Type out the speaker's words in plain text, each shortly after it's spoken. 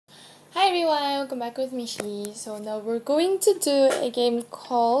everyone, welcome back with Mishi. So now we're going to do a game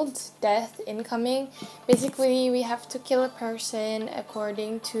called Death Incoming. Basically, we have to kill a person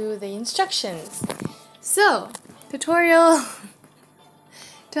according to the instructions. So, tutorial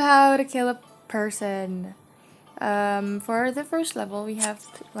to how to kill a person. For the first level, we have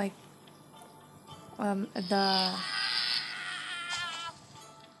like the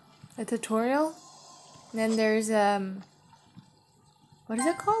tutorial. Then there's what is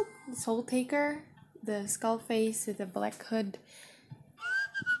it called? The Soul Taker, the skull face with the black hood.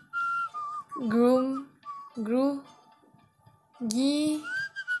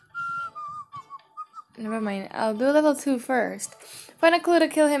 Never mind. I'll do level 2 first. Find a clue to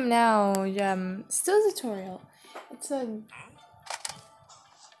kill him now. Still tutorial. It's a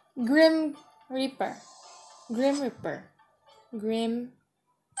Grim Reaper.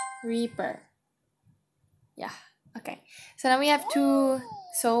 Yeah. Okay, so now we have 2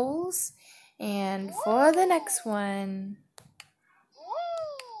 souls, and for the next one,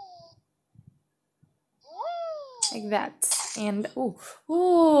 like that, and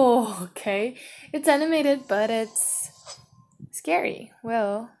okay, it's animated, but it's scary.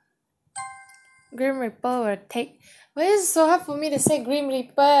 Well, Grim Reaper will take. Why is it so hard for me to say Grim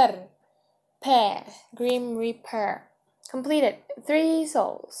Reaper? Grim Reaper. Completed 3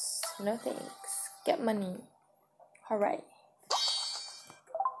 souls. No thanks. Get money. Alright.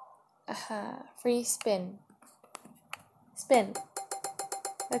 Free spin. Spin.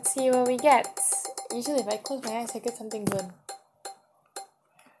 Let's see what we get. Usually if I close my eyes, I get something good.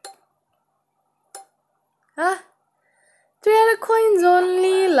 Huh? 300 coins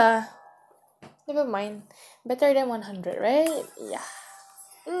only lah. Never mind. Better than 100, right? Yeah.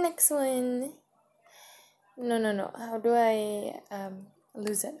 Next one. No. How do I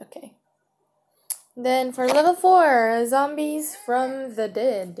lose it? Okay. Then for level 4, zombies from the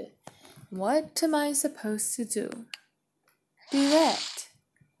dead. What am I supposed to do? Do that.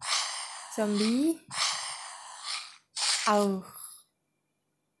 Zombie. Oh.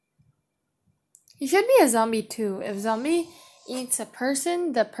 He should be a zombie too. If zombie eats a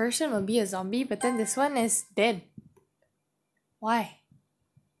person, the person will be a zombie, but then this one is dead. Why?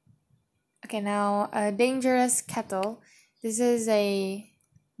 Okay, now a dangerous cattle. This is a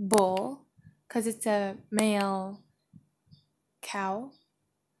bull, because it's a male cow.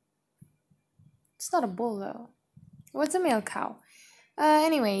 It's not a bull though. What's a male cow?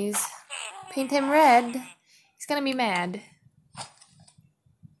 Anyways, paint him red. He's gonna be mad.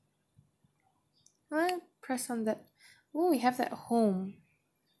 What? Press on that. Oh, we have that home.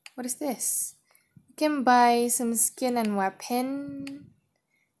 What is this? You can buy some skin and weapon.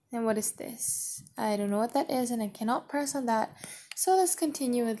 And what is this? I don't know what that is, and I cannot press on that. So let's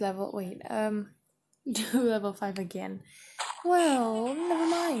continue with level. Wait, do level 5 again. Well, never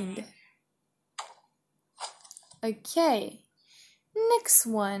mind. Okay, next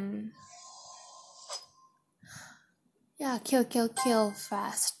one. Yeah, kill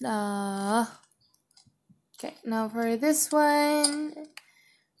fast. Okay, now for this one.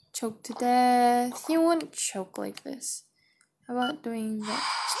 Choke to death. He won't choke like this. How about doing that?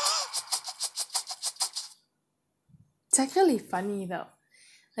 It's actually funny though.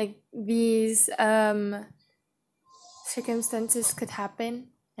 Like these circumstances could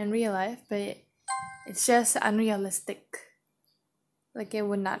happen in real life, but it's just unrealistic. Like it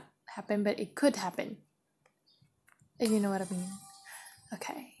would not happen, but it could happen. If you know what I mean.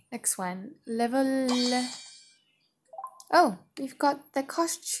 Okay, next one. Level... Oh, we've got the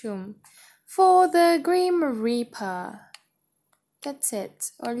costume for the Grim Reaper. Get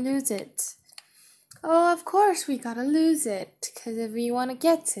it or lose it. Oh, of course we gotta lose it, because if we want to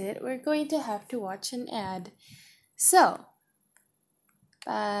get it, we're going to have to watch an ad. So,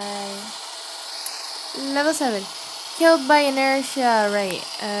 bye. Level 7. Killed by inertia, right.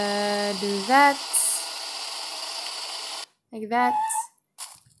 Do that. Like that.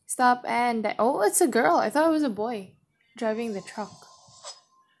 Stop and... Oh, it's a girl. I thought it was a boy driving the truck.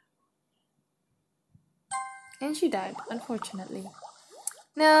 And she died, unfortunately.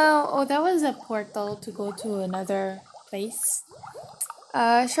 No, oh, that was a portal to go to another place.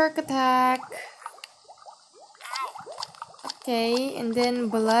 Shark attack. Okay, and then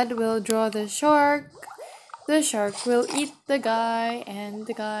blood will draw the shark. The shark will eat the guy, and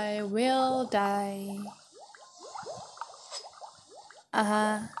the guy will die.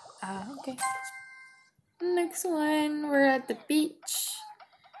 Okay. Next one, we're at the beach.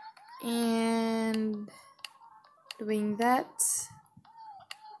 And doing that.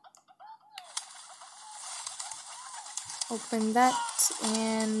 Open that,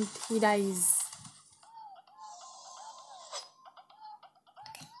 and he dies.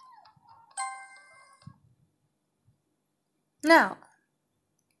 Now,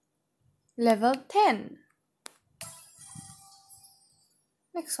 level 10.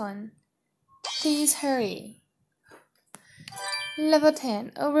 Next one. Please hurry. Level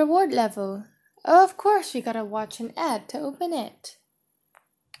 10. A reward level. Oh, of course, we gotta watch an ad to open it.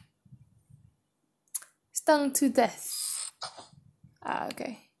 Stung to death.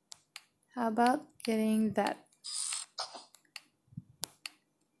 Okay. How about getting that?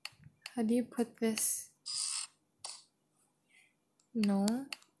 How do you put this? No.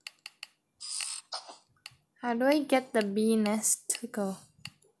 How do I get the bee nest to go?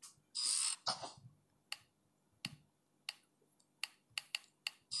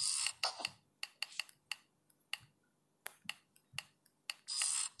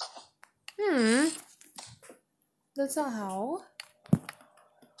 That's not how.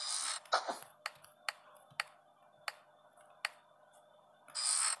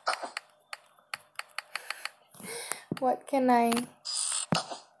 What can I...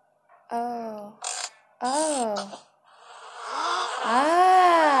 Oh. Oh.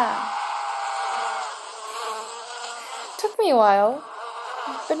 Ah. Took me a while,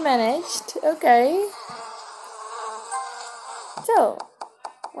 but managed. Okay. So,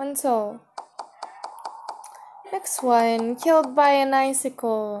 one soul. Next one, killed by an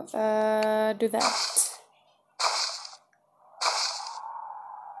icicle. Do that.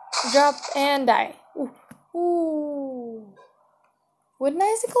 Drop and die. Ooh. Ooh. Would an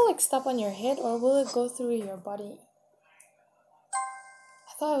icicle like stop on your head, or will it go through your body?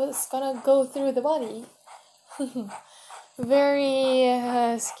 I thought it was gonna go through the body.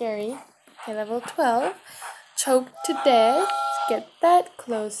 Very scary. Okay, level 12. Choked to death. Get that,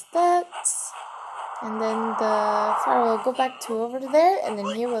 close that. And then the fire will go back to over there, and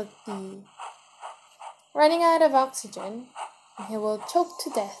then he will be running out of oxygen. And he will choke to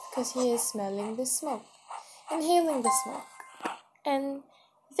death because he is smelling the smoke, inhaling the smoke. And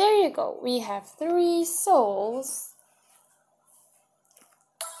there you go. We have 3 souls.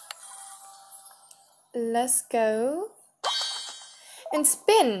 Let's go. And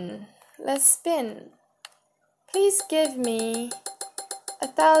spin. Let's spin. Please give me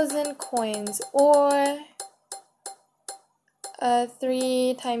 1,000 coins or a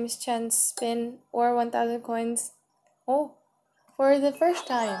 3 times chance spin or 1,000 coins. Oh, for the first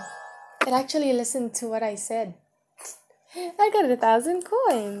time. It actually listened to what I said. I got 1,000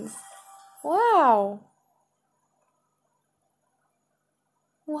 coins. Wow.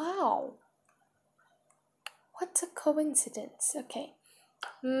 Wow. What a coincidence. Okay.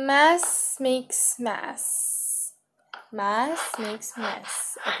 Mass makes mass. Mass makes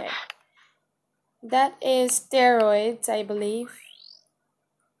mess. Okay. That is steroids, I believe.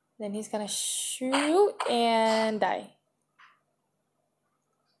 Then he's gonna shoot and die.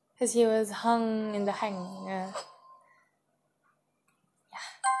 Because he was hung in the hang. Yeah.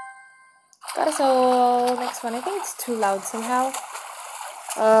 Got a soul. Next one. I think it's too loud somehow.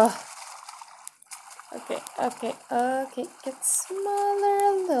 Okay. Get smaller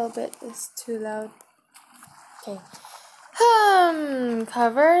a little bit. It's too loud. Okay.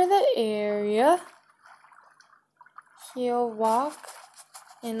 Cover the area. He'll walk.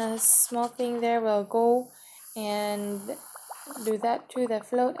 And a small thing there will go and do that to the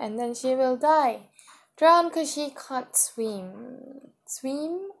float, and then she will die. Drown because she can't swim.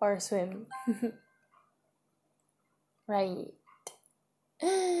 Swim or swim? Right.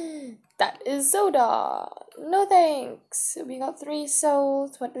 That is Zoda. No thanks. We got 3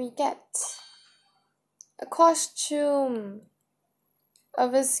 souls. What do we get? A costume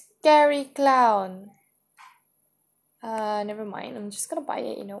of a scary clown. Never mind. I'm just gonna buy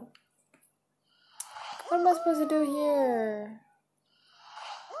it, you know. What am I supposed to do here?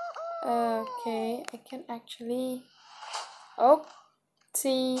 Okay, I can actually... Oh,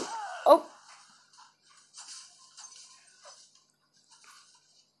 see... Oh!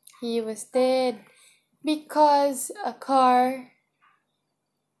 He was dead because a car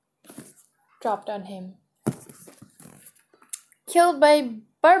dropped on him. Killed by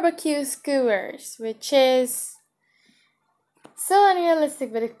barbecue skewers, which is so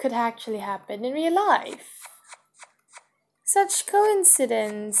unrealistic, but it could actually happen in real life. Such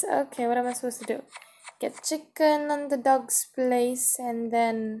coincidence. Okay, what am I supposed to do? Get chicken on the dog's place and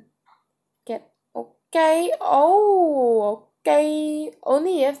then get... Okay. Oh, okay.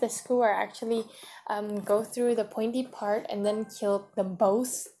 Only if the skewer actually go through the pointy part and then kill them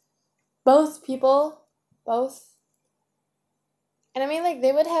both. Both people. Both. And I mean, like,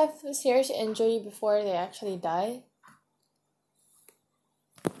 they would have serious injury before they actually die.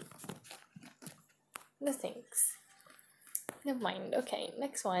 No thanks. Never mind. Okay,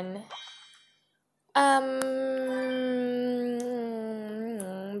 next one.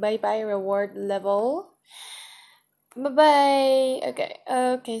 Bye-bye reward level. Bye-bye.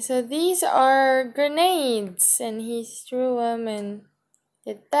 Okay, so these are grenades, and he threw them and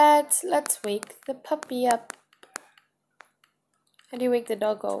did that. Let's wake the puppy up. How do you wake the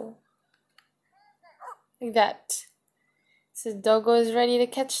doggo? Like that. So doggo is ready to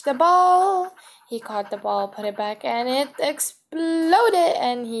catch the ball. He caught the ball, put it back, and it exploded,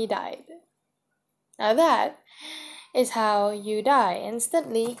 and he died. Now that is how you die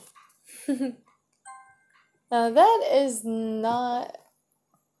instantly. Now that is not...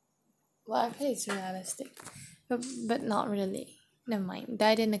 Well, actually it's realistic. But not really. Never mind.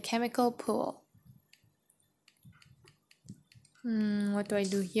 Died in a chemical pool. What do I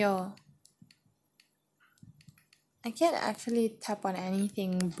do here? I can't actually tap on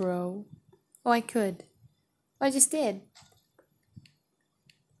anything, bro. Oh, I could. Oh, I just did.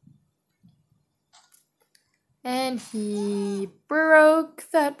 And he broke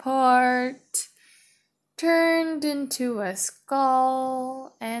that part. Turned into a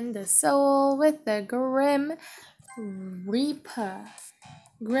skull. And the soul with the Grim Reaper.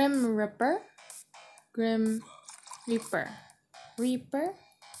 Grim Reaper? Grim Reaper. Reaper?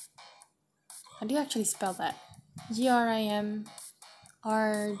 How do you actually spell that? GRIMREEPR?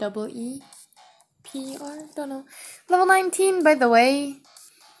 Don't know. Level 19, by the way.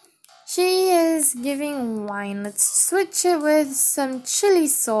 She is giving wine. Let's switch it with some chili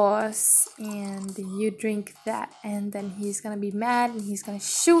sauce. And you drink that. And then he's gonna be mad and he's gonna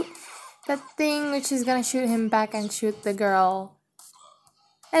shoot that thing, which is gonna shoot him back and shoot the girl.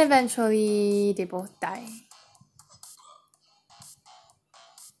 And eventually they both die.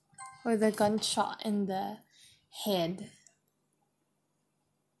 With a gunshot in the head.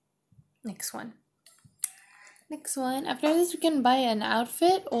 Next one. After this, we can buy an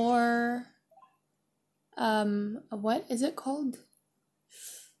outfit or what is it called?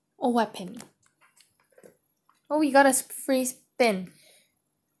 A weapon. Oh, we got a free spin.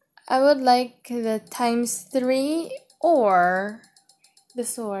 I would like the ×3 or the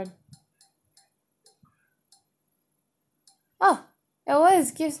sword. Oh,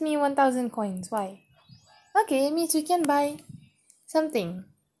 it gives me 1,000 coins. Why? Okay, it means we can buy something.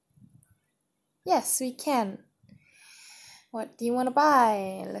 Yes, we can. What do you want to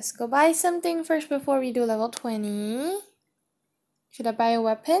buy? Let's go buy something first before we do level 20. Should I buy a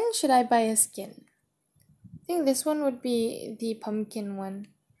weapon? Should I buy a skin? I think this one would be the pumpkin one.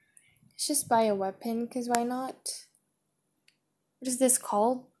 Let's just buy a weapon, because why not? What is this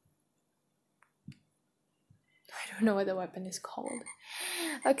called? I don't know what the weapon is called.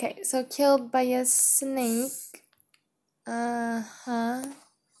 Okay, so killed by a snake. I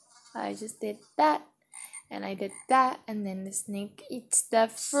just did that. And I did that, and then the snake eats the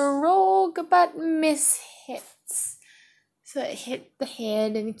frog, but hits. So it hit the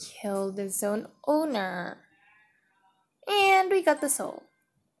head and killed its own owner. And we got the soul.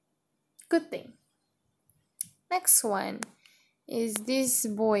 Good thing. Next one is this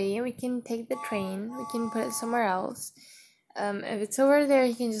boy. We can take the train. We can put it somewhere else. If it's over there,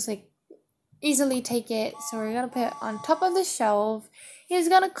 you can just easily take it. So we're gonna put it on top of the shelf. He's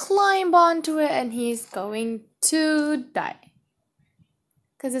gonna climb onto it and he's going to die.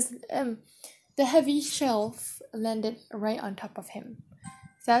 Because it's the heavy shelf landed right on top of him.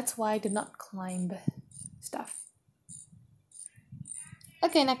 That's why I did not climb stuff.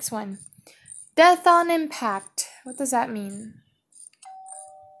 Okay, next one. Death on impact. What does that mean?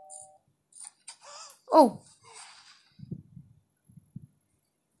 Oh.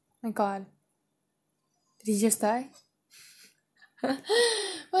 My god. Did he just die? Well,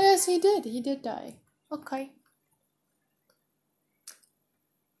 yes, he did. He did die. Okay.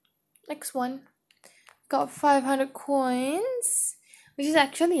 Next one. Got 500 coins, which is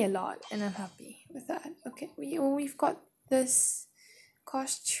actually a lot, and I'm happy with that. Okay, we've got this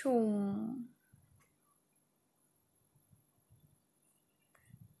costume.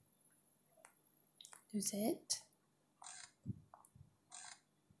 Is it?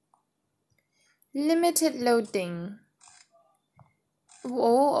 Limited loading.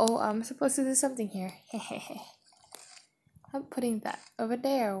 Oh, I'm supposed to do something here. I'm putting that over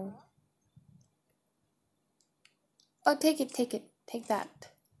there. Oh, take it. Take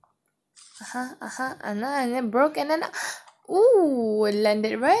that. And then it broke, and then... Ooh, it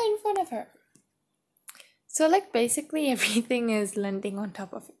landed right in front of her. So, basically everything is landing on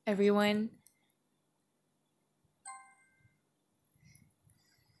top of everyone.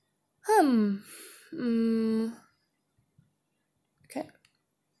 Okay.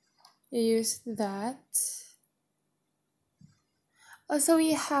 You use that. Also,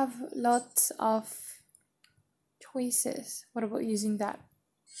 we have lots of choices. What about using that?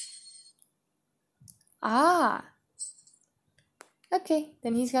 Ah. Okay,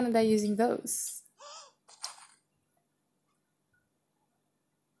 then he's gonna die using those.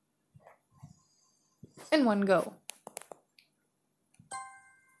 In one go.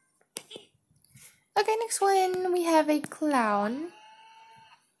 Okay, next one we have a clown.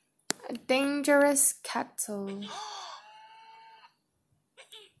 A dangerous cattle.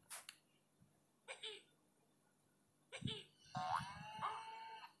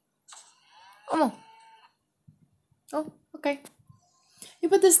 Oh. Oh, okay. You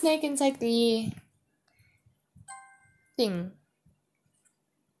put the snake inside the thing.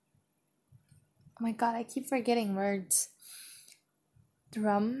 Oh my god, I keep forgetting words.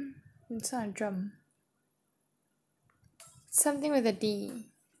 Drum? It's not a drum. Something with a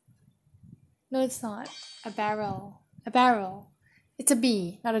D. No, it's not. A barrel. A barrel. It's a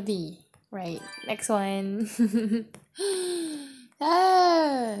B, not a D. Right. Next one.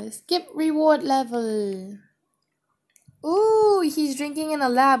 Skip reward level. Ooh, he's drinking in a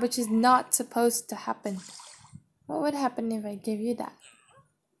lab, which is not supposed to happen. What would happen if I give you that?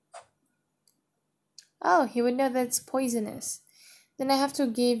 Oh, he would know that it's poisonous. Then I have to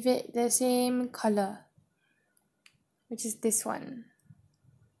give it the same color, which is this one.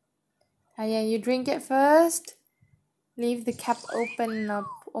 Ah, yeah, you drink it first. Leave the cap open up.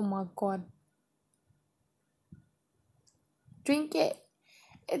 Oh my god. Drink it.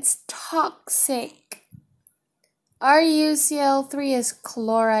 It's toxic. RuCl3 is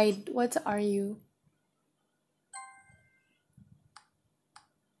chloride. What's Ru?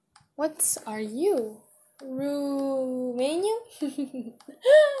 What's Ru? Romanium?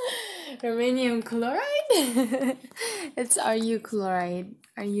 Romanium chloride? It's Ru chloride.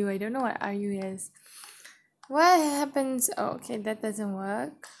 Ru, I don't know what Ru is. What happens? Oh, okay, that doesn't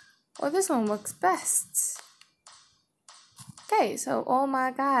work. Oh, this one works best. Okay, so, oh my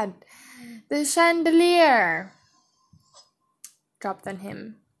god. The chandelier dropped on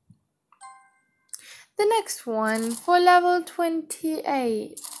him. The next one, for level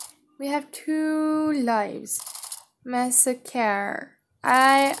 28, we have 2 lives. Mascara.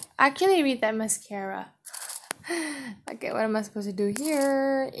 I actually read that mascara. Okay, what am I supposed to do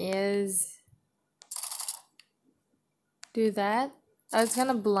here is do that. I was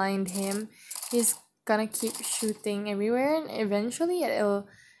gonna blind him. He's gonna keep shooting everywhere, and eventually it'll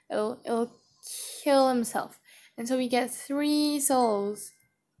kill himself. And so we get 3 souls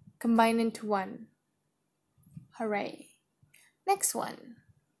combined into 1. Hooray. Next one.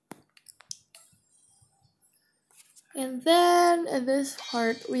 And then in this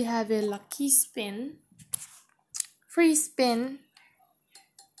part we have a lucky spin. Free spin.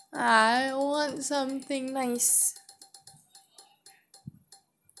 I want something nice.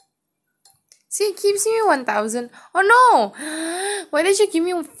 See, it keeps me 1,000. Oh no! Why did you give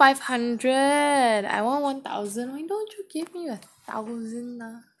me 500? I want 1,000. Why don't you give me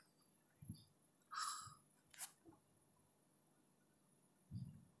 1,000?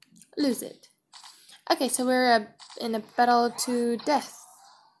 Lose it. Okay, so we're in a battle to death.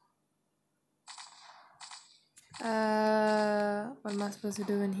 What am I supposed to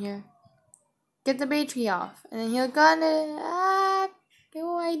do in here? Get the battery off, and then he'll gonna.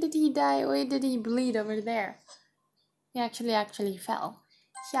 Why did he die? Why did he bleed over there? He actually fell.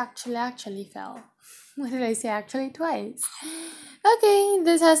 He actually fell. What did I say? Actually, twice. Okay,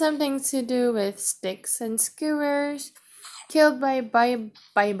 this has something to do with sticks and skewers. Killed by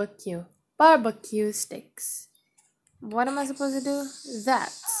barbecue sticks. What am I supposed to do?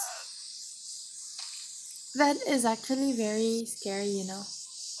 That is actually very scary, you know.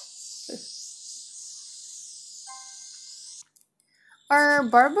 Are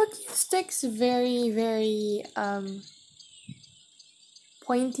barbecue sticks very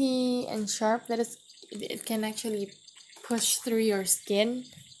pointy and sharp that it can actually push through your skin?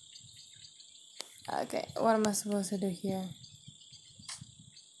 Okay, what am I supposed to do here?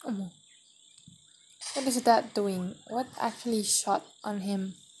 Oh, what is that doing? What actually shot on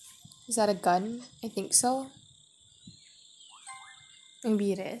him? Is that a gun? I think so.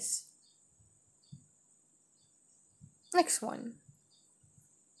 Maybe it is. Next one.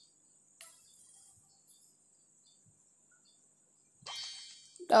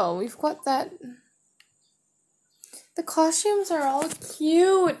 Oh, we've got that. The costumes are all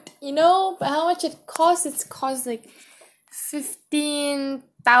cute, you know? But how much it costs? It's cost like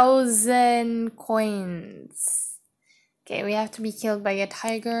 15,000 coins. Okay, we have to be killed by a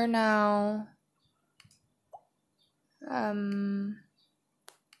tiger now.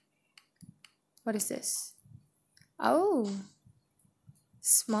 What is this? Oh,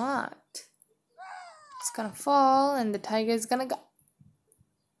 smart. It's gonna fall and the tiger is gonna go.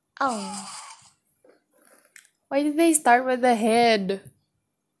 Oh. Why did they start with the head?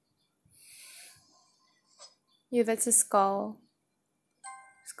 Yeah, that's a skull.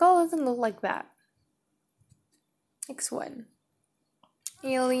 Skull doesn't look like that. Next one.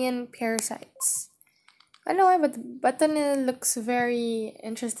 Alien parasites. I know why, but the button looks very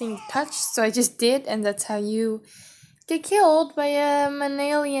interesting to touch, so I just did, and that's how you get killed by an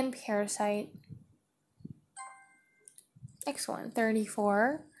alien parasite. Next one,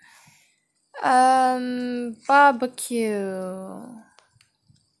 34. Barbecue.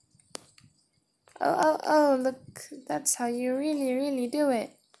 Oh, look, that's how you really do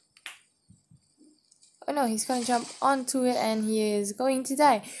it. Oh no, he's gonna jump onto it and he is going to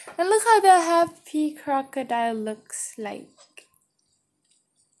die. And look how the happy crocodile looks like.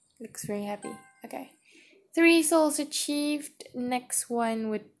 Looks very happy. Okay. 3 souls achieved. Next one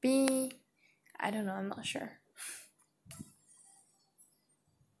would be... I don't know, I'm not sure.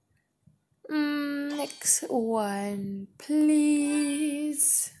 Next one,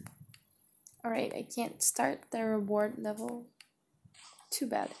 please. Alright, I can't start the reward level. Too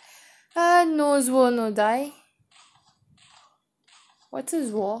bad. No Zuo no die. What's a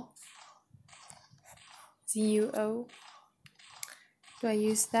Zuo? ZUO. Do I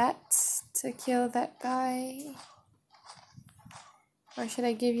use that to kill that guy? Or should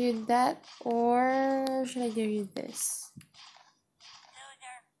I give you that? Or should I give you this?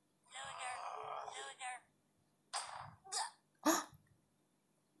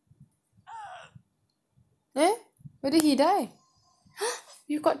 Eh? Where did he die?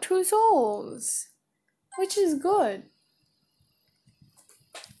 You've got 2 souls, which is good.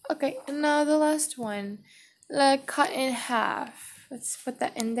 Okay, and now the last one. Cut in half. Let's put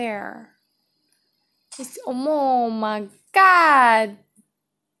that in there. Oh my god!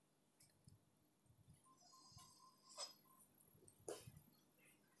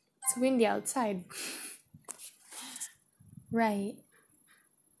 It's windy outside. Right.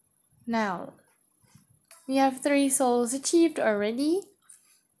 Now, we have 3 souls achieved already,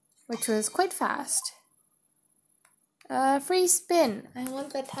 which was quite fast. Free spin. I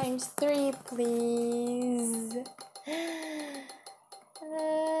want the times 3, please.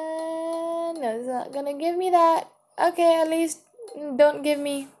 No, it's not gonna give me that. Okay, at least don't give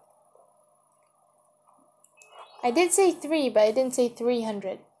me. I did say 3, but I didn't say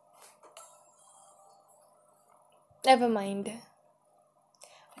 300. Never mind.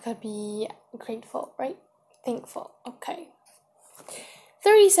 I could be grateful, right? Thankful. Okay.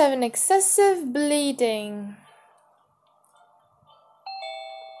 37, excessive bleeding.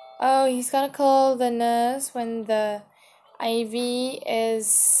 Oh, he's gonna call the nurse when the IV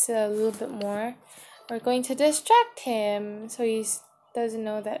is a little bit more. We're going to distract him so he doesn't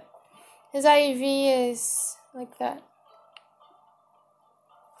know that his IV is like that.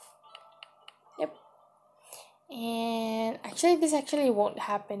 Yep. And actually, this actually won't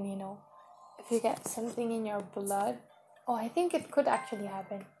happen, you know, if you get something in your blood. Oh, I think it could actually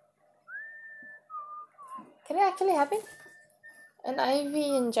happen. Can it actually happen? An IV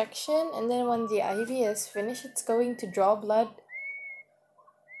injection, and then when the IV is finished, it's going to draw blood.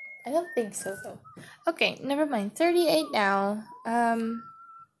 I don't think so though. Okay, never mind. 38 now.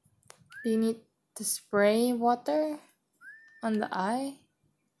 Do you need to spray water on the eye?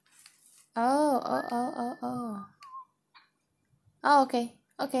 Oh. Oh, okay.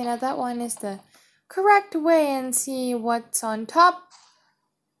 Okay, now that one is the correct way, and see what's on top.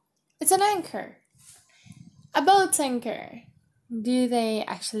 It's an anchor. A boat's anchor. Do they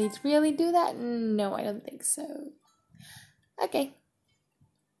actually really do that? No, I don't think so. Okay.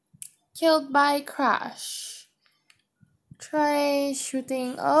 Killed by crash. Try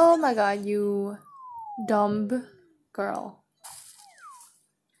shooting. Oh my god, you dumb girl.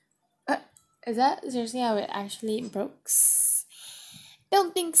 Is that seriously how it actually breaks?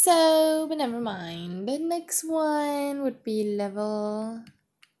 Don't think so, but never mind. The next one would be level...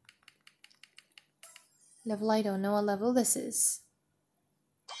 I don't know what level this is.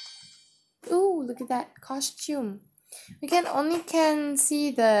 Ooh, look at that costume. We can see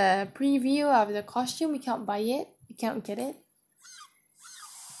the preview of the costume. We can't buy it. We can't get it.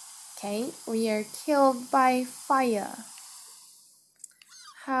 Okay, we are killed by fire.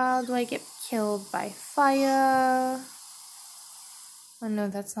 How do I get killed by fire? Oh no,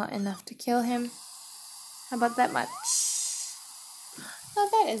 that's not enough to kill him. How about that much? Oh,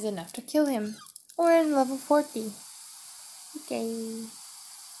 that is enough to kill him. We're in level 40. Okay.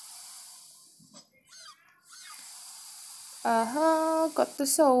 Got the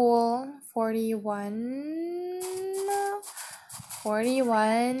soul. 41.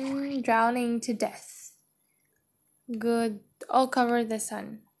 41. Drowning to death. Good. I'll cover the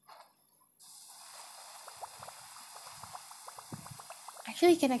sun.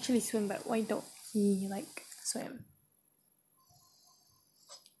 He can actually swim, but why don't he like swim?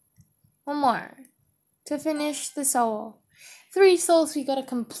 One more to finish the soul. 3 souls we gotta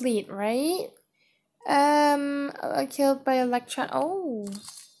complete, right? Killed by electron. Oh,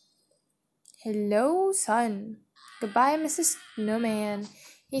 hello, son. Goodbye, Mrs. Snowman.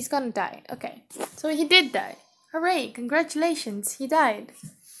 He's gonna die. Okay, so he did die. Hooray! Congratulations, he died.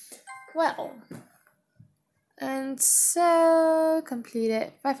 Well, and so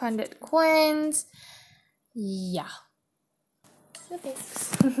completed 500 coins. Yeah. Okay.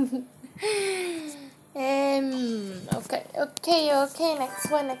 Okay.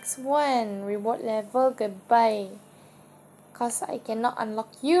 Next one. Reward level. Goodbye. Cause I cannot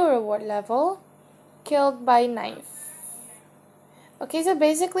unlock you reward level. Killed by knife. Okay, so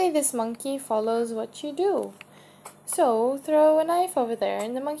basically this monkey follows what you do. So throw a knife over there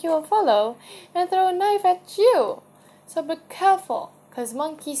and the monkey will follow and throw a knife at you. So be careful, cause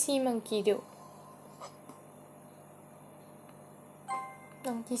monkey see, monkey do.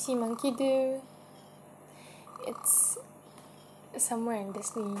 Monkey see, monkey do. It's somewhere in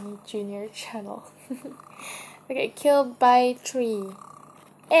Disney Junior channel. Okay, killed by tree.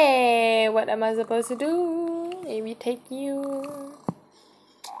 Hey, what am I supposed to do? Maybe take you.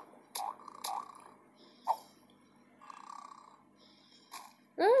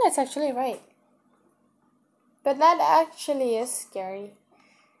 That's actually right. But that actually is scary.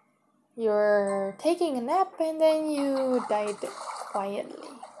 You're taking a nap and then you died quietly.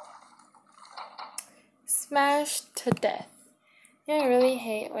 Smashed to death. Yeah, I really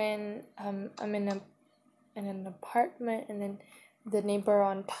hate when I'm in an apartment and then the neighbor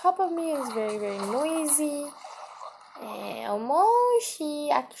on top of me is very, very noisy. And almost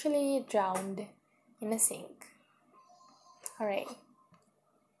she actually drowned in a sink. Hooray.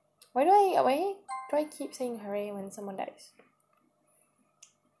 Why do I keep saying hooray when someone dies?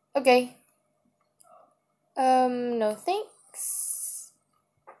 Okay. No thanks.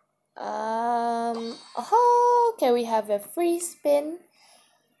 Okay, we have a free spin.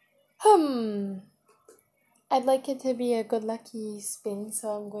 I'd like it to be a good lucky spin,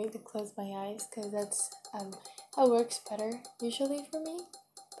 so I'm going to close my eyes because that's how it works better usually for me.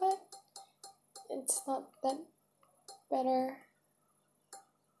 But it's not that better.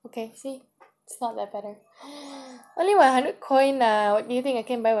 Okay, see? It's not that better. Only 100 coin now. What do you think I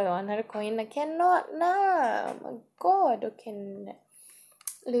can buy with 100 coin? I cannot now. Oh my god, I can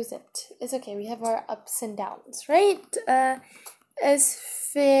lose it. It's okay, we have our ups and downs, right?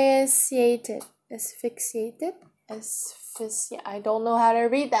 Asphyxiated. I don't know how to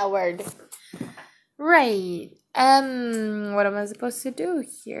read that word. Right. What am I supposed to do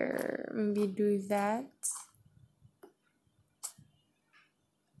here? Maybe do that.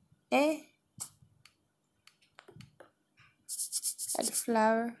 Add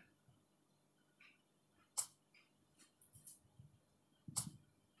flour.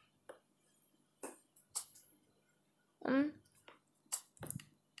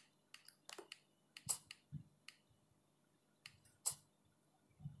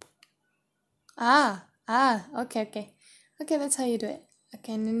 Okay. Okay, that's how you do it.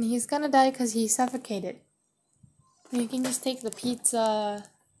 Okay, and then he's gonna die because he's suffocated. You can just take the pizza.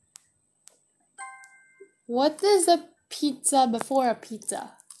 What is a pizza before a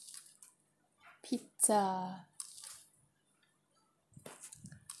pizza? Pizza.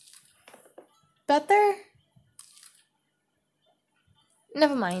 Better?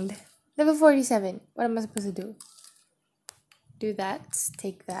 Never mind. Level 47. What am I supposed to do? Do that.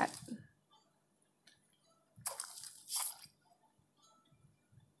 Take that.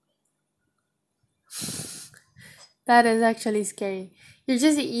 That is actually scary. You're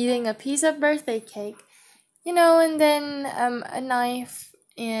just eating a piece of birthday cake, you know, and then a knife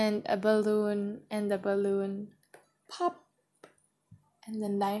and a balloon, and the balloon pop, and the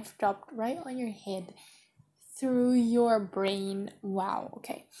knife dropped right on your head through your brain. Wow.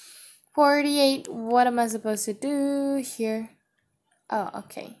 Okay. 48. What am I supposed to do here? Oh,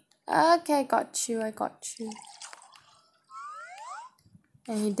 okay. Okay, I got you.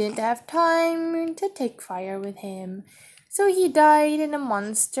 And he didn't have time to take fire with him. So he died in a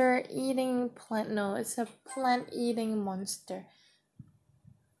monster-eating plant. No, it's a plant-eating monster.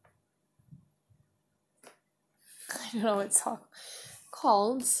 I don't know what it's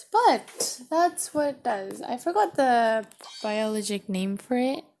called, but that's what it does. I forgot the biologic name for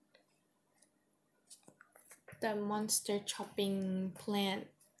it. The monster chopping plant.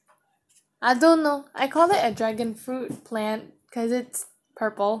 I don't know. I call it a dragon fruit plant because it's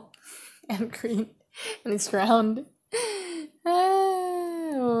purple and green and it's round.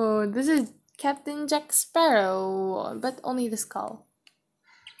 Oh, this is Captain Jack Sparrow, but only the skull.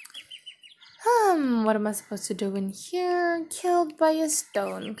 What am I supposed to do in here? Killed by a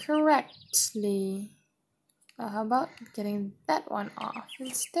stone correctly. How about getting that one off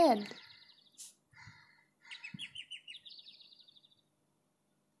instead?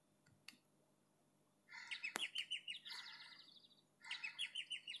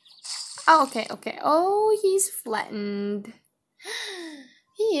 Oh, okay. Oh, he's flattened.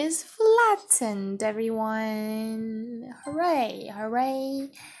 He is flattened, everyone. Hooray.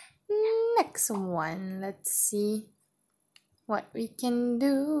 Next one. Let's see what we can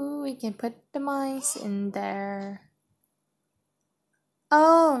do. We can put the mice in there.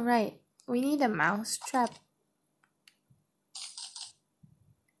 Oh, right. We need a mouse trap.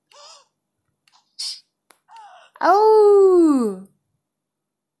 Oh!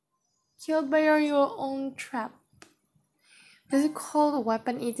 Killed by your own trap. Is it called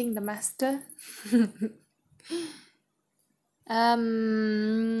weapon eating the master?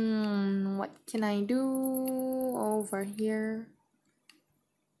 What can I do over here?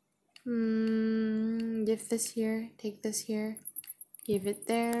 Give this here, take this here, give it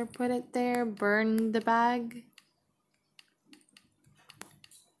there, put it there, burn the bag.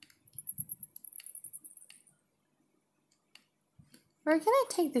 Where can I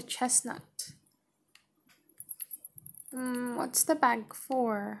take the chestnut? What's the bag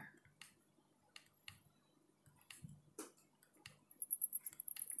for?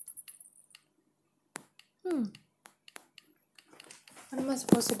 What am I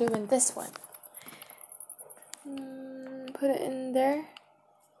supposed to do in this one? Put it in there.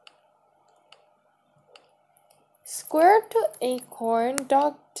 Square to acorn,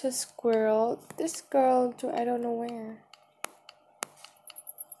 dog to squirrel, this girl to I don't know where.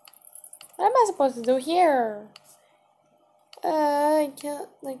 What am I supposed to do here? I can't,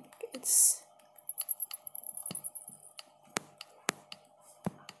 like, it's...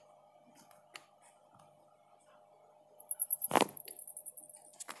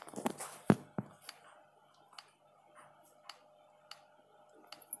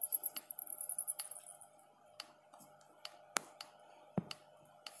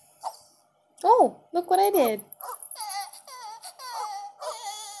 Oh, look what I did.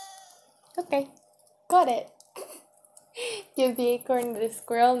 Okay, got it. Give the acorn to the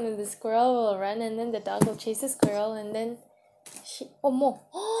squirrel, and then the squirrel will run, and then the dog will chase the squirrel, and then she... Oh, more.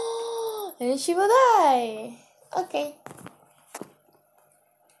 And then she will die. Okay.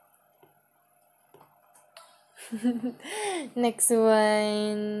 Next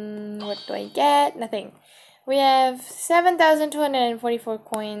one. What do I get? Nothing. We have 7,244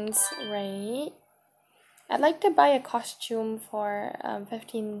 coins, right? I'd like to buy a costume for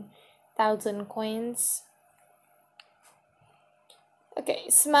 15,000 coins. Okay,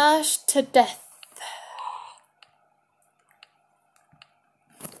 smash to death.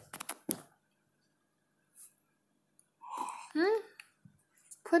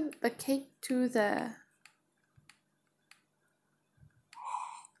 Put the cake to the...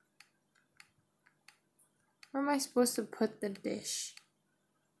 Where am I supposed to put the dish?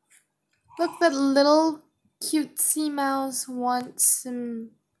 Look, that little cutesy mouse wants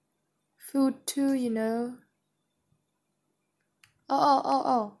some food too, you know.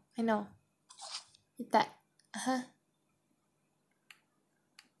 Oh, I know. Eat that.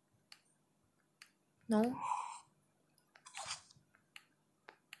 No.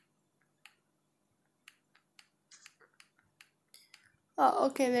 Oh,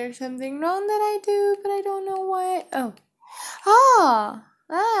 okay, there's something wrong that I do, but I don't know why. Oh.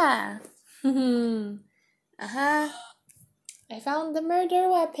 I found the murder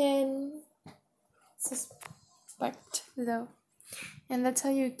weapon. Suspect, though. And that's how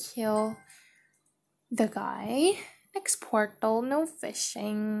you kill the guy. Next portal, no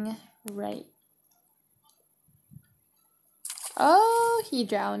fishing. Right. Oh, he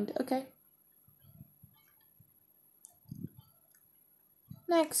drowned. Okay.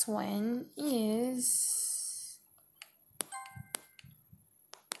 Next one is...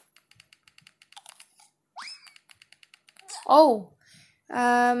 Oh.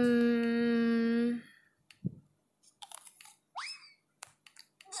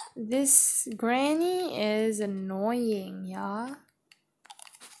 This granny is annoying, yeah?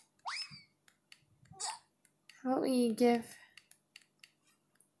 How about we give...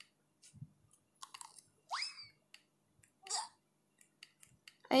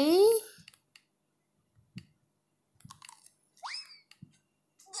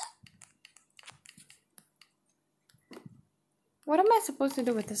 What am I supposed to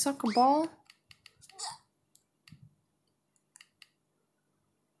do with the soccer ball?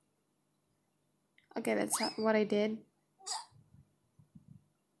 Okay, that's what I did.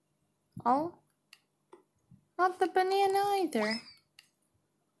 Oh, not the banana either.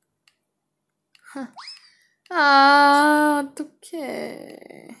 Huh. Ah,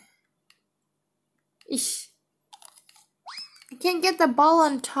 okay. Ish. I can't get the ball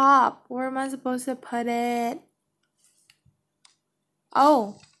on top. Where am I supposed to put it?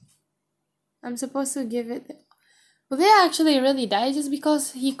 Oh. I'm supposed to give it... Will they actually really die just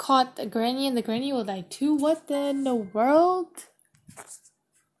because he caught a granny and the granny will die too? What in the world?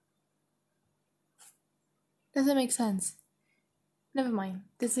 Doesn't make sense. Never mind.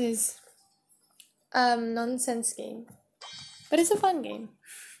 This is nonsense game. But it's a fun game.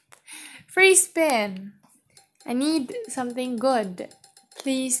 Free spin. I need something good.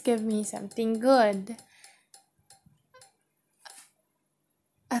 Please give me something good.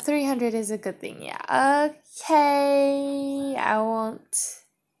 A 300 is a good thing, yeah. Okay. I won't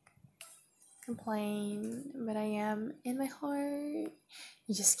complain, but I am in my heart.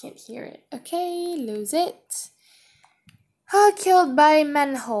 You just can't hear it. Okay, lose it. Killed by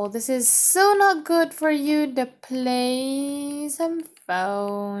manhole. This is so not good for you to play some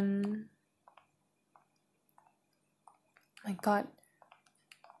phone. Oh my god.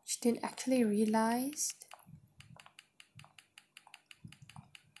 She didn't actually realize.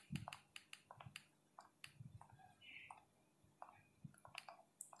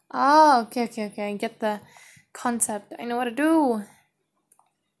 Oh, okay. I get the concept. I know what to do.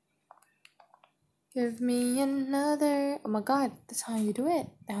 Give me another. Oh my god, that's how you do it.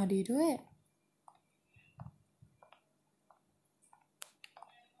 How do you do it?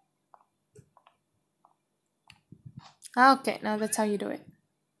 Okay, now that's how you do it.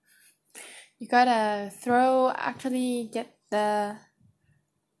 You gotta actually get the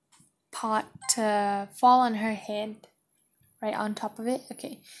pot to fall on her head. Right on top of it.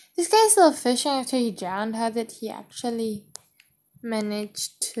 Okay. This guy's still fishing after he drowned. How did he actually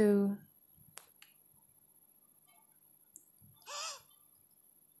manage to...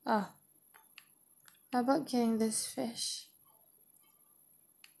 Oh. How about getting this fish?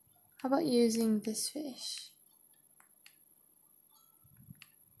 How about using this fish?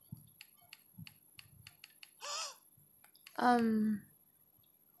 Oh.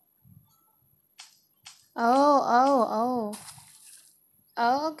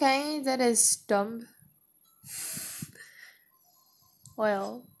 Oh, okay. That is dumb.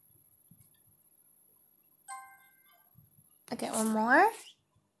 Well. Okay, one more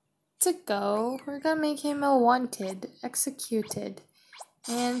to go. We're gonna make him a wanted, executed,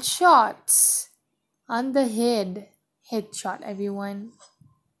 and shot on the head. Headshot, everyone.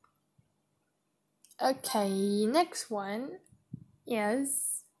 Okay, next one is...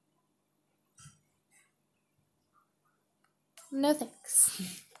 No thanks.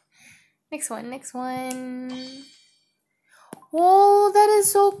 Next one. Oh, that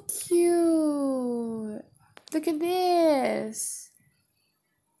is so cute. Look at this.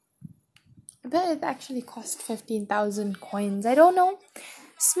 I bet it actually cost 15,000 coins. I don't know.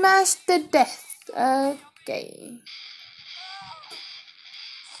 Smash the death. Okay.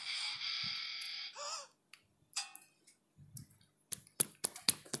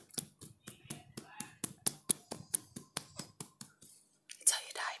 It's how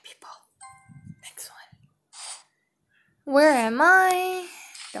you die, people. Next one. Where am I?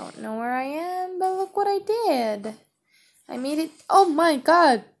 Don't know where I am, but look what I did. I made it. Oh my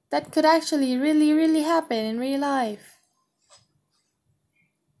god. That could actually really happen in real life.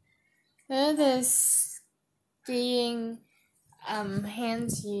 This skiing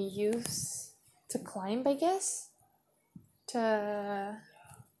hands you use to climb, I guess. I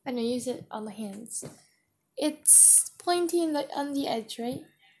know, use it on the hands. It's pointy on the edge, right?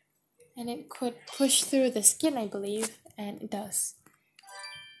 And it could push through the skin, I believe, and it does.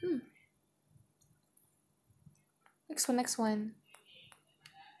 Next one.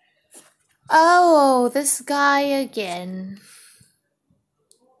 Oh, this guy again.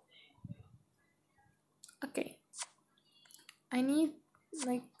 Okay. I need,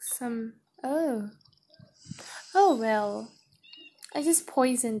 like, some... Oh, well. I just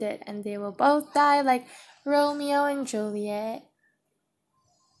poisoned it and they will both die like Romeo and Juliet.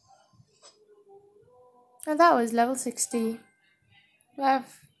 And that was level 60. We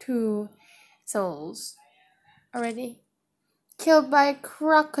have 2 souls already. Killed by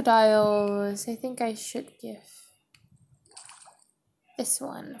crocodiles. I think I should give this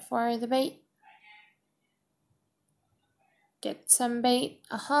one for the bait. Get some bait.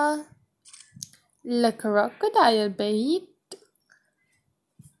 The crocodile bait.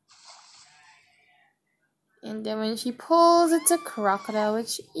 And then when she pulls, it's a crocodile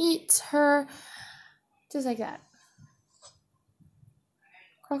which eats her. Just like that.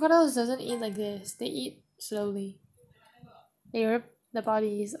 Crocodiles doesn't eat like this. They eat slowly. They rip the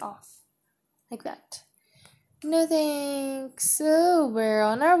bodies off. Like that. No thanks. So we're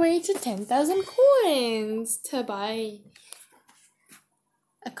on our way to 10,000 coins to buy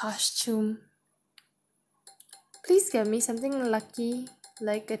a costume. Please give me something lucky,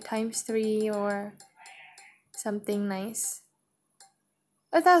 like a ×3 or something nice.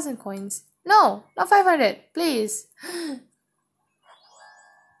 1,000 coins. No, not 500, please.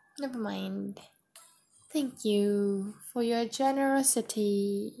 Never mind. Thank you for your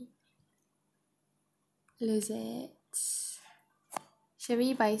generosity. Lose it. Should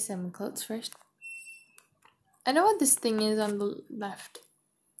we buy some clothes first? I know what this thing is on the left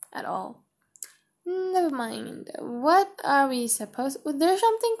at all. Never mind. What are we supposed... There's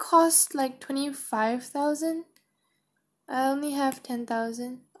something cost like 25,000. I only have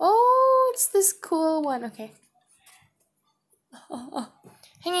 10,000. Oh, it's this cool one. Okay. Oh.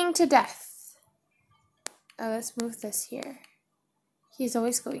 Hanging to death. Let's move this here. He's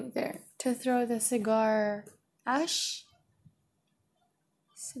always going there to throw the cigar ash.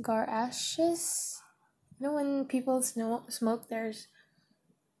 Cigar ashes. You know when people smoke, there's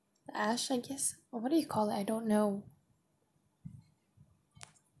the ash, I guess. Or what do you call it? I don't know.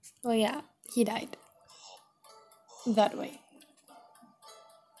 Well, yeah, he died. That way.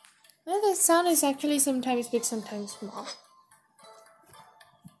 Well, the sound is actually sometimes big, sometimes small.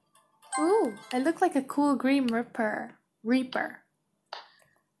 Ooh, I look like a cool Grim Reaper.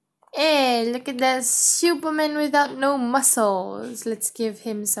 Hey, look at that Superman without no muscles. Let's give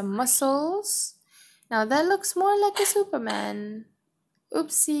him some muscles. Now that looks more like a Superman.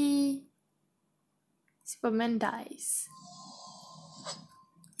 Oopsie. Superman dies.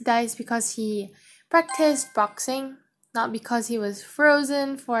 Dies because he practiced boxing, not because he was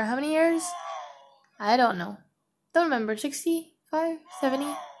frozen for how many years? I don't know. Don't remember. 65?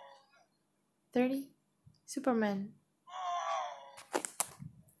 70? 30? Superman.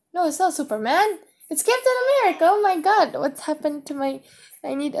 No, it's not Superman. It's Captain America. Oh my god. What's happened to my...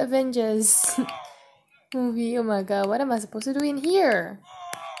 I need Avengers movie. Oh my god. What am I supposed to do in here?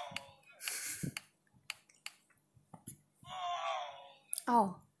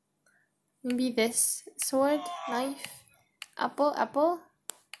 Oh. Maybe this sword, knife, apple.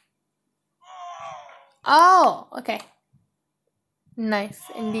 Oh, okay. Knife,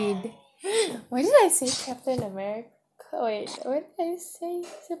 indeed. Why did I say Captain America? Wait, what did I say?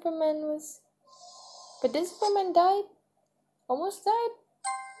 Superman was... But did Superman die? Almost died?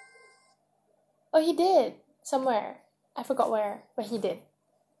 Oh, he did. Somewhere. I forgot where, but he did.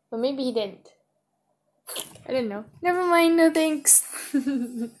 But maybe he didn't. I don't know. Never mind, no thanks.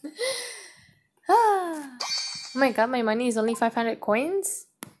 Oh my god, my money is only 500 coins?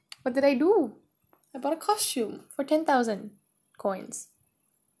 What did I do? I bought a costume for 10,000 coins.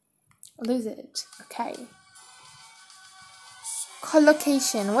 Lose it. Okay.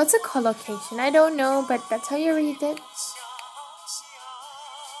 Collocation. What's a collocation? I don't know, but that's how you read it.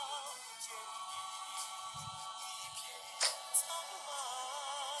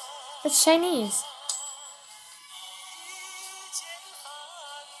 It's Chinese.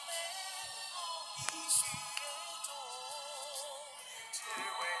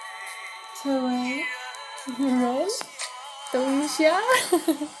 Right? 等一下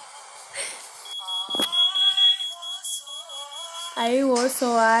爱我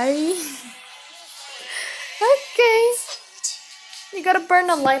所爱 Okay. You gotta burn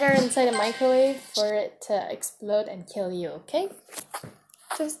a lighter inside a microwave for it to explode and kill you, okay?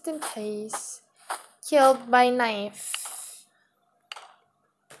 Just in case. Killed by knife.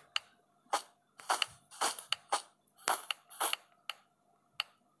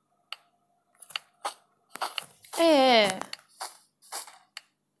 Eh.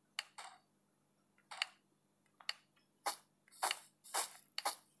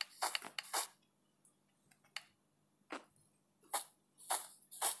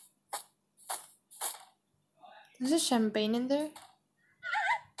 Is there champagne in there?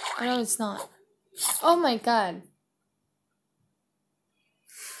 Oh no, it's not. Oh my god.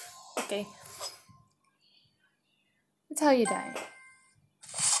 Okay. That's how you die.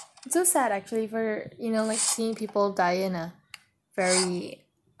 It's so sad actually for, like seeing people die in a very,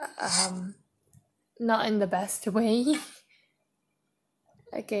 not in the best way.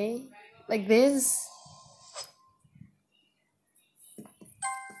 Okay. Like this.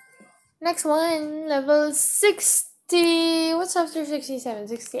 Next one, level 60. What's after 67?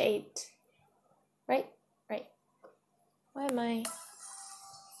 68. Right? Right. Why am I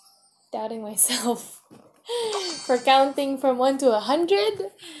doubting myself for counting from 1 to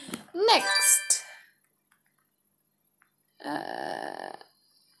 100? Next.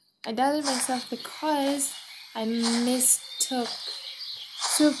 I doubted myself because I mistook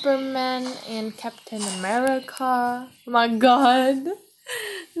Superman and Captain America. Oh my god.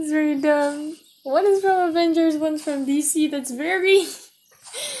 It's very dumb. One is from Avengers, one's from DC. That's very...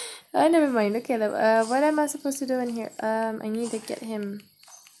 never mind. Okay, what am I supposed to do in here? I need to get him...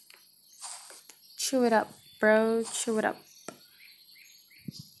 Chew it up, bro. Chew it up.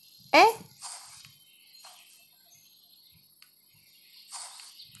 Eh?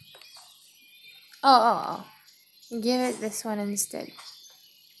 Oh. Give it this one instead.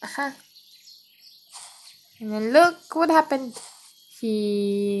 Uh-huh. And then look what happened.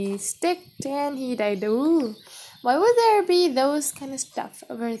 He sticked and he died. Ooh. Why would there be those kind of stuff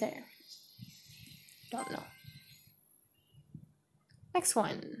over there? Don't know. Next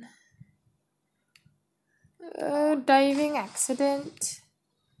one. Diving accident.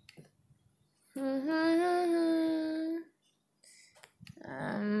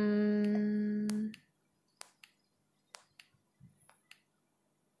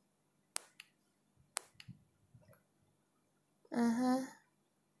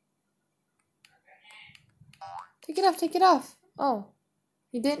 Take it off. Oh,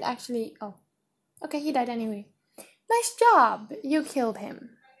 he didn't actually. Oh, okay, he died anyway. Nice job, you killed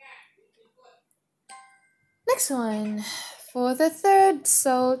him. Next one. For the third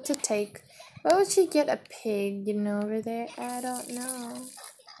soul to take, why would she get a pig, over there? I don't know.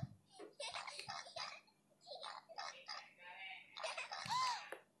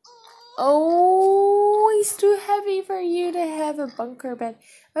 Oh, he's too heavy for you to have a bunker bed.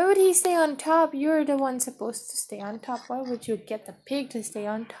 Why would he stay on top? You're the one supposed to stay on top. Why would you get the pig to stay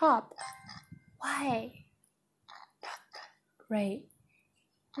on top? Why? Right.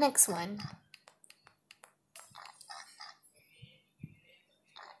 Next one.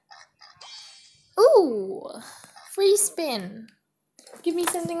 Ooh, free spin. Give me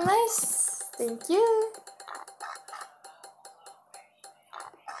something nice. Thank you.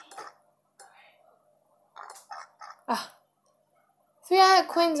 Ah, 300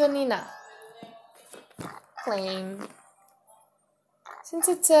 coins on Nina. Claim. Since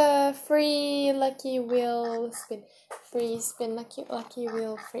it's a free lucky wheel spin. Free spin lucky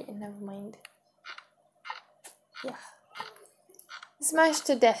wheel free. Never mind. Yeah. Smash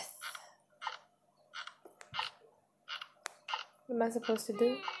to death. What am I supposed to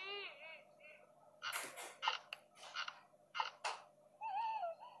do?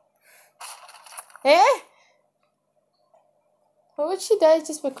 Eh? Why would she die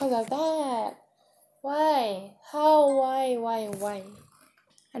just because of that? Why? How? Why?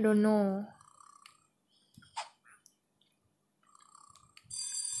 I don't know.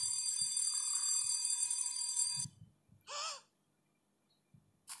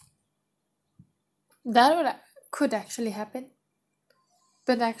 That could actually happen.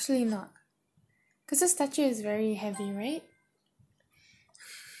 But actually not. Because the statue is very heavy, right?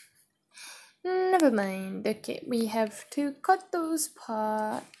 Never mind. Okay, we have to cut those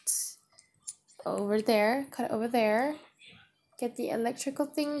parts over there. Cut it over there. Get the electrical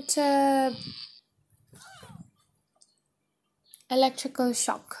thing to... Electrical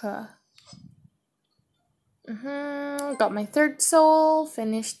shock her. Got my third soul.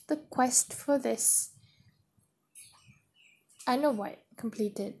 Finished the quest for this. I know what.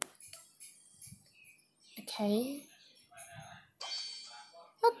 Completed. Okay.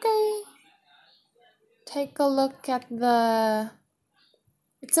 Take a look at the...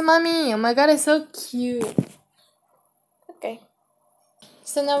 It's a mummy. Oh my god, it's so cute. Okay.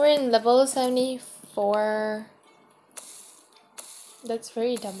 So now we're in level 74. That's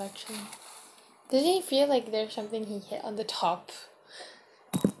very dumb, actually. Did he feel like there's something he hit on the top?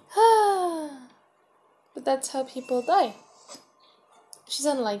 But that's how people die. She's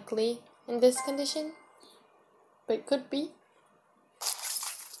unlikely in this condition. But could be.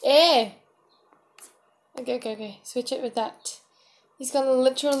 Eh! Okay. Switch it with that. He's gonna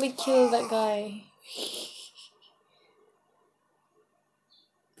literally kill that guy.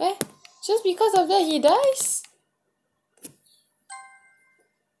 Eh? Just because of that he dies?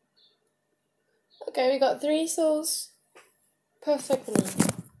 Okay, we got 3 souls. Perfectly.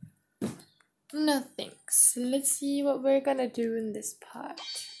 No thanks. Let's see what we're gonna do in this part.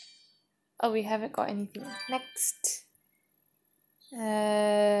 Oh, we haven't got anything. Next.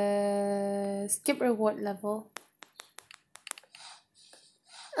 Skip reward level.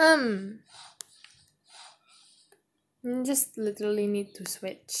 Just literally need to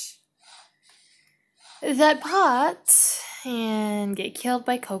switch that part and get killed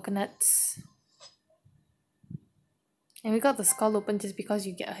by coconuts. And we got the skull open just because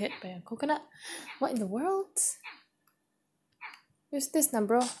you get hit by a coconut. What in the world? Where's this now,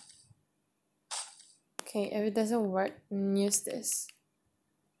 bro? Okay, if it doesn't work, then use this.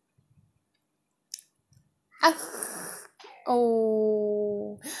 Ah!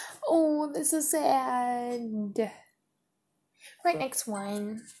 Oh, this is sad. Right, next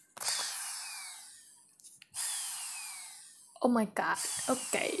one. Oh my god.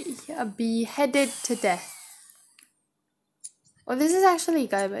 Okay, beheaded to death. Oh, this is actually a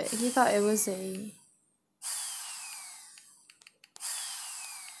guy, but he thought it was a...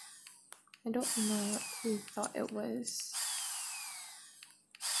 I don't know what he thought it was.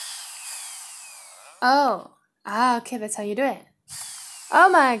 Oh. Okay, that's how you do it. Oh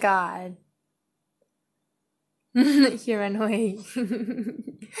my god. He ran away.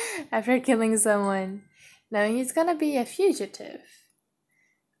 After killing someone. Now he's gonna be a fugitive.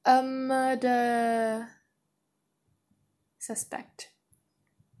 A murder suspect.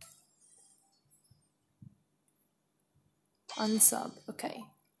 Unsub. Okay.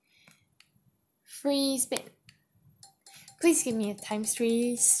 Free spin. Please give me a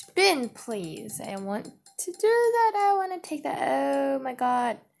 ×3 spin, please. I want to do that. I want to take that. Oh my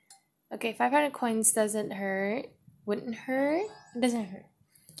god. Okay, 500 coins doesn't hurt. Wouldn't hurt. It doesn't hurt.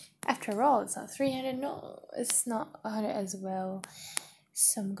 After all, it's not 300. No, it's not 100 as well.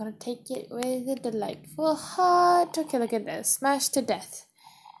 So I'm gonna take it with a delightful heart. Okay, look at this. Smash to death.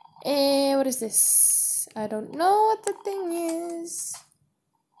 What is this? I don't know what the thing is.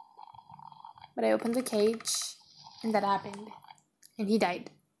 But I opened the cage, and that happened. And he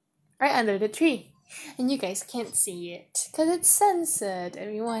died. Right under the tree. And you guys can't see it, because it's censored,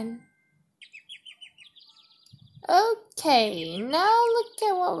 everyone. Okay, now look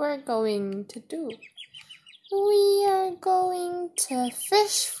at what we're going to do. We are going to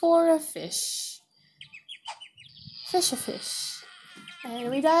fish for a fish. Fish a fish. And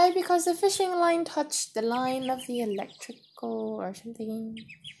we died because the fishing line touched the line of the electrical or something.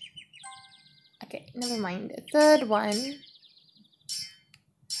 Okay, never mind. Third one.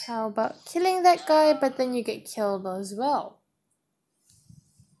 How about killing that guy, but then you get killed as well?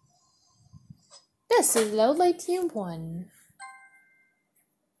 This is low Team 1.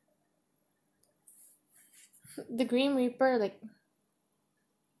 The Grim Reaper, like...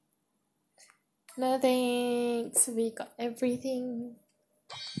 No thanks, we got everything.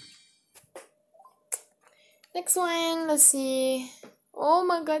 Next one, let's see. Oh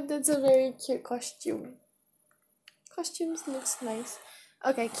my god, that's a very cute costume. Costumes looks nice.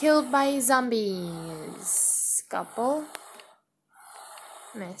 Okay, killed by zombies. Couple.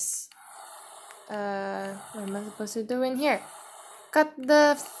 Miss. What am I supposed to do in here? Cut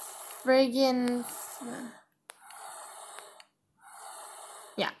the friggin...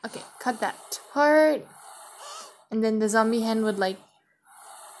 Yeah, okay, cut that part. And then the zombie hand would like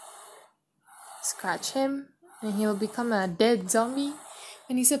scratch him and he'll become a dead zombie.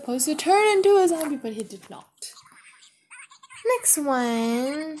 And he's supposed to turn into a zombie, but he did not. Next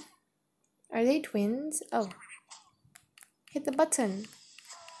one. Are they twins? Oh. Hit the button.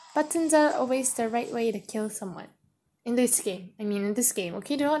 Buttons are always the right way to kill someone. In this game.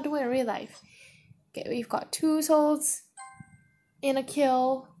 Okay, do not do it in real life. Okay, we've got 2 souls in a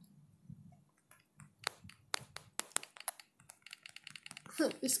kill.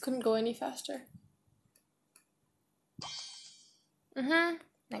 This couldn't go any faster.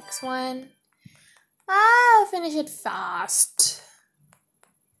 Next one. I'll finish it fast.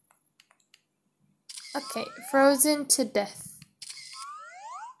 Okay, frozen to death.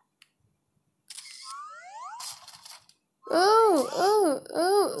 Oh,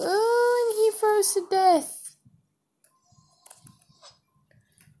 and he froze to death.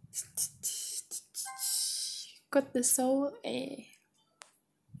 Got the soul.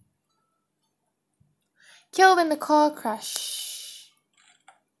 Killed in the car crash.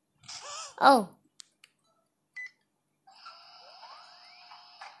 Oh.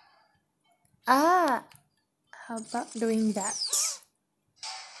 How about doing that?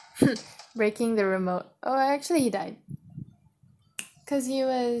 Breaking the remote. Oh, actually he died. Because he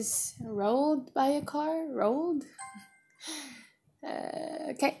was rolled by a car? Rolled?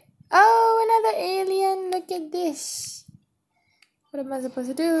 Okay. Oh, another alien. Look at this. What am I supposed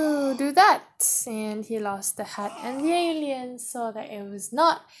to do? Do that. And he lost the hat. And the alien saw that it was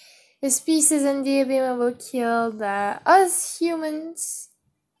not his species and the being will kill us humans.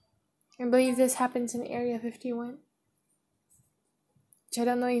 I believe this happens in Area 51. Which I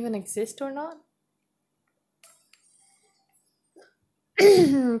don't know even exist or not.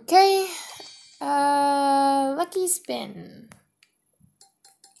 Okay. Lucky spin.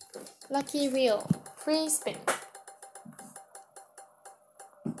 Lucky wheel. Free spin.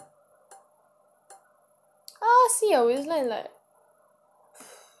 See, always like that.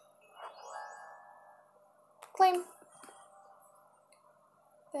 Climb.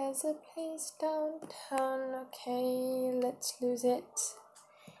 There's a place downtown. Okay, let's lose it.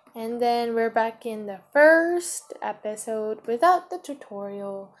 And then we're back in the first episode without the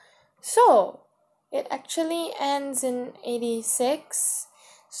tutorial. So, it actually ends in 86.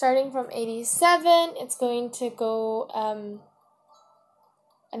 Starting from 87, it's going to go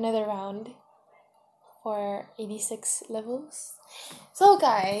another round for 86 levels. So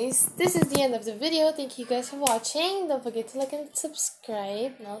guys, this is the end of the video. Thank you guys for watching. Don't forget to like and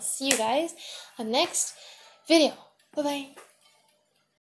subscribe. And I'll see you guys on next video. Bye bye.